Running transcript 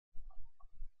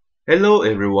Hello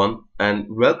everyone and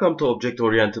welcome to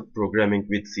Object-Oriented Programming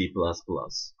with C++.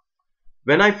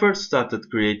 When I first started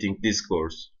creating this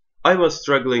course, I was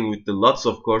struggling with the lots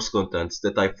of course contents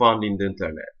that I found in the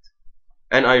internet.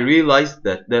 And I realized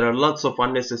that there are lots of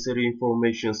unnecessary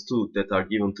informations too that are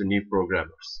given to new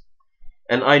programmers.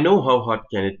 And I know how hard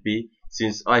can it be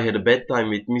since I had a bad time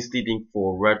with misleading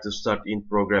for where to start in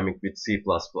programming with C++.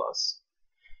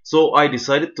 So I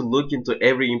decided to look into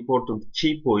every important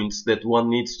key points that one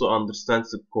needs to understand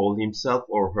to call himself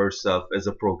or herself as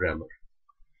a programmer.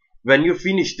 When you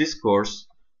finish this course,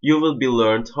 you will be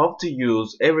learned how to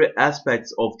use every aspect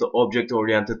of the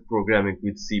object-oriented programming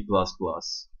with C++.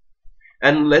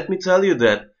 And let me tell you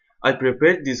that I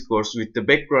prepared this course with the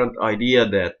background idea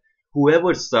that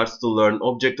whoever starts to learn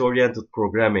object-oriented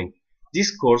programming,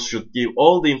 this course should give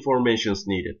all the informations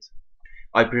needed.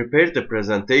 I prepared a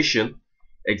presentation,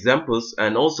 examples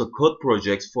and also code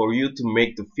projects for you to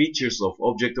make the features of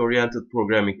object-oriented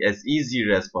programming as easy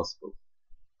as possible.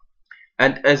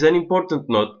 And as an important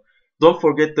note, don't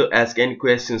forget to ask any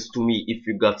questions to me if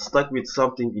you got stuck with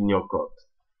something in your code.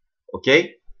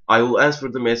 Okay? I will answer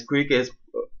them as quick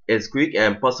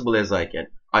and possible as I can.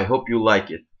 I hope you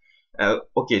like it.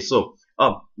 Okay, so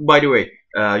by the way,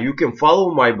 you can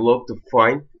follow my blog to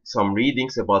find some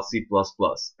readings about C++,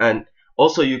 and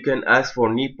also you can ask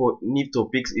for new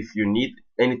topics if you need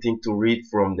anything to read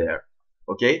from there.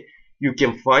 Okay, you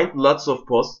can find lots of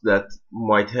posts that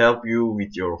might help you with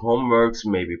your homeworks,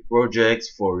 maybe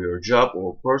projects for your job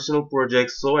or personal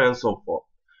projects, so on and so forth.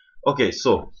 Okay,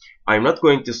 so I'm not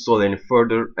going to stall any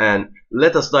further and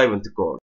let us dive into code.